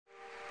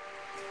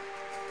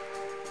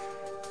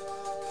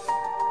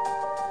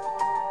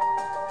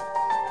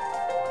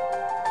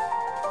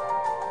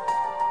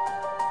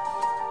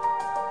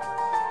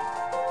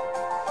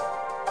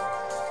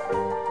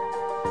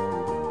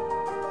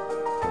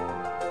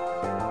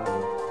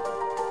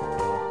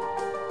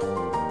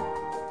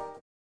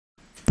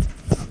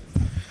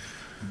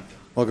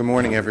Well, good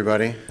morning,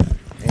 everybody.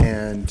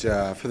 And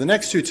for the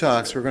next two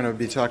talks, we're going to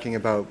be talking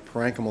about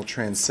parenchymal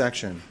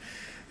transection.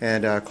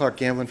 And Clark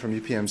Gamblin from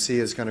UPMC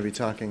is going to be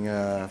talking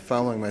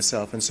following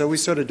myself. And so we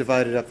sort of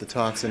divided up the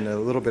talks in a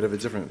little bit of a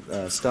different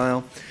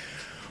style.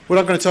 What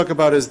I'm going to talk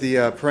about is the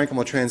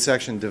parenchymal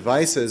transection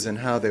devices and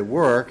how they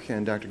work.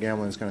 And Dr.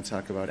 Gamblin is going to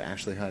talk about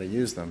actually how to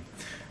use them.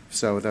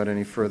 So without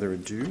any further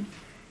ado,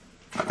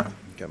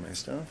 get my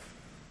stuff.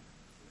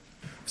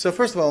 So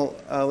first of all,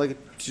 I'd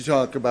like to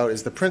talk about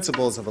is the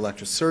principles of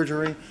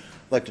electrosurgery.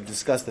 I'd like to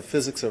discuss the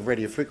physics of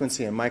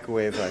radiofrequency and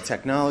microwave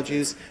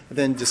technologies, and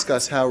then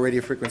discuss how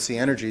radiofrequency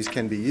energies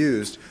can be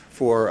used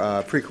for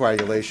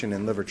precoagulation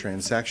and liver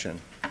transection.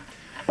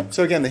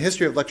 So again, the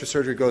history of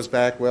electrosurgery goes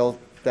back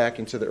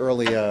into the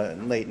early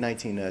late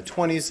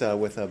 1920s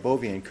with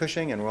Bovie and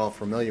Cushing, and we're all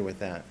familiar with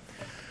that.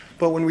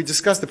 But when we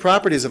discuss the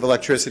properties of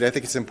electricity, I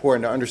think it's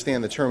important to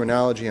understand the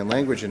terminology and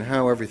language and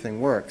how everything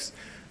works.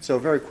 So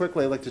very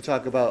quickly, I'd like to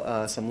talk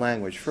about some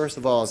language. First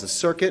of all, as a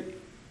circuit,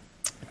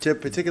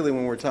 particularly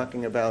when we're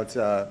talking about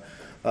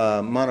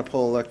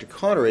monopole electric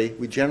cautery,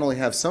 we generally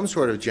have some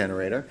sort of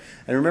generator.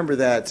 And remember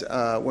that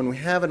when we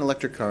have an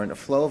electric current, a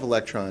flow of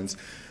electrons,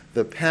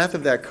 the path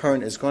of that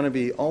current is going to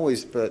be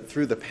always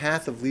through the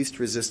path of least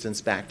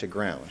resistance back to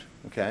ground.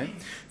 Okay?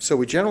 So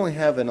we generally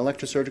have an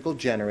electrosurgical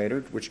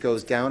generator, which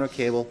goes down a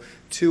cable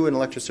to an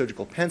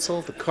electrosurgical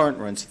pencil. The current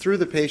runs through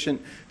the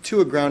patient to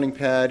a grounding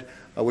pad,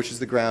 which is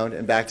the ground,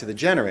 and back to the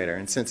generator.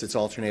 And since it's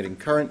alternating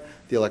current,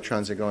 the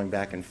electrons are going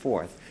back and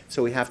forth.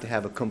 So we have to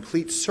have a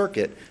complete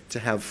circuit to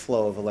have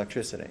flow of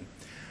electricity.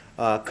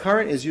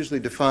 Current is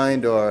usually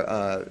defined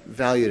or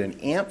valued in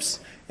amps,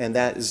 and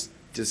that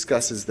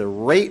discusses the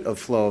rate of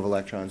flow of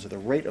electrons or the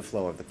rate of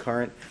flow of the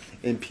current.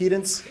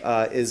 Impedance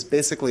is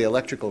basically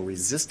electrical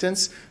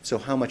resistance, so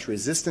how much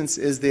resistance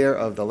is there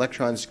of the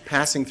electrons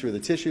passing through the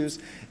tissues.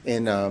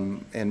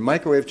 In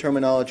microwave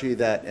terminology,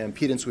 that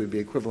impedance would be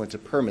equivalent to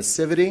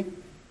permissivity.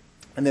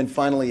 And then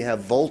finally you have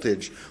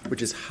voltage,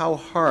 which is how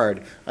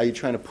hard are you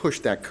trying to push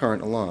that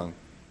current along.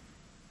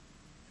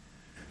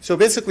 So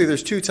basically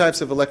there's two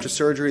types of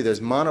electrosurgery. There's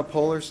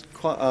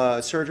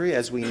monopolar surgery,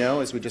 as we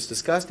know, as we just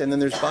discussed, and then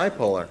there's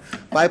bipolar.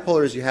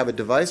 Bipolar is you have a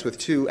device with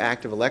two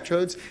active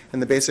electrodes,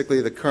 and basically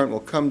the current will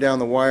come down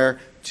the wire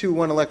to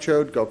one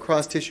electrode, go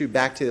across tissue,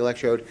 back to the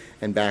electrode,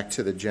 and back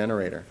to the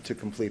generator to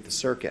complete the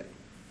circuit.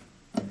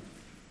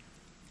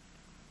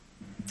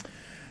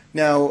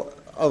 Now,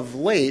 of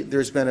late,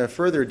 there's been a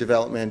further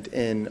development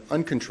in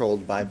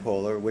uncontrolled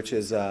bipolar, which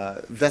is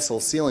Verssel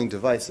Sealing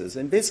devices,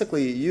 and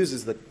basically it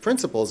uses the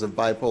principles of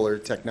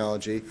bipolar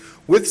technology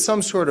with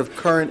some sort of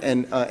current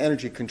and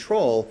energy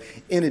control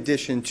in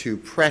addition to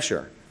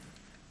pressure.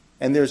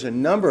 And there's a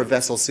number of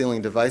Verssel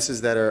Sealing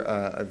devices that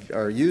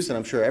are used, and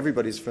I'm sure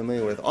everybody's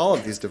familiar with all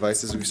of these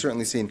devices. We've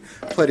certainly seen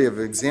plenty of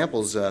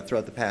examples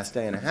throughout the past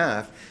day and a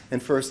half.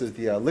 And first is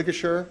the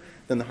ligature,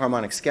 then the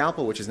harmonic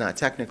scalpel, which is not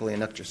technically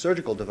an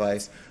electrosurgical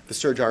device, the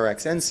Surge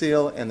RX end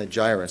seal, and the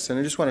gyrus. And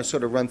I just want to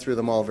sort of run through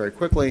them all very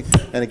quickly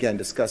and again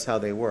discuss how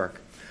they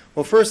work.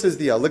 Well, first is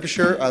the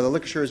ligature. The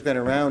ligature has been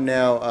around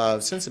now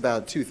since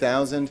about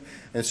 2000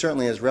 and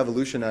certainly has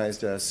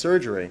revolutionized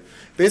surgery.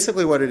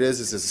 Basically what it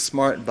is a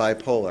smart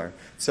bipolar.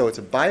 So it's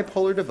a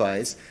bipolar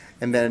device,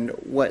 and then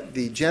what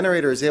the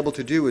generator is able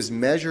to do is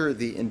measure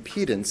the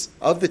impedance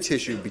of the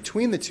tissue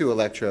between the two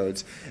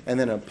electrodes, and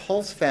then in a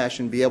pulse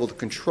fashion be able to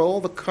control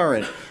the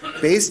current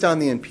based on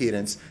the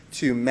impedance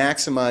to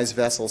maximize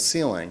Verssel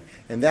sealing.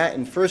 And that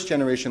in first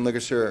generation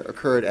ligature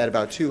occurred at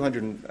about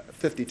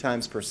 250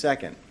 times per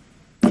second.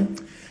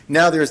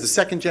 Now there's the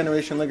second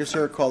generation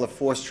ligature called the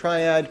force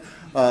triad,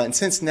 and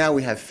since now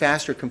we have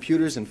faster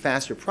computers and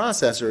faster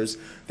processors,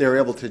 they're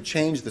able to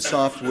change the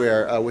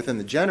software within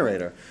the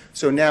generator.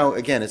 So now,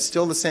 again, it's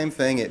still the same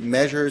thing. It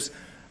measures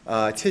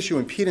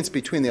tissue impedance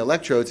between the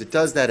electrodes. It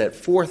does that at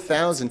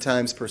 4,000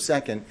 times per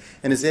second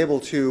and is able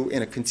to,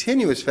 in a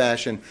continuous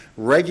fashion,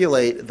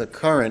 regulate the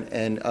current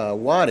and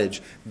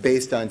wattage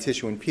based on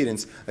tissue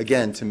impedance,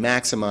 again, to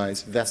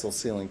maximize Verssel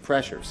sealing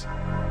pressures.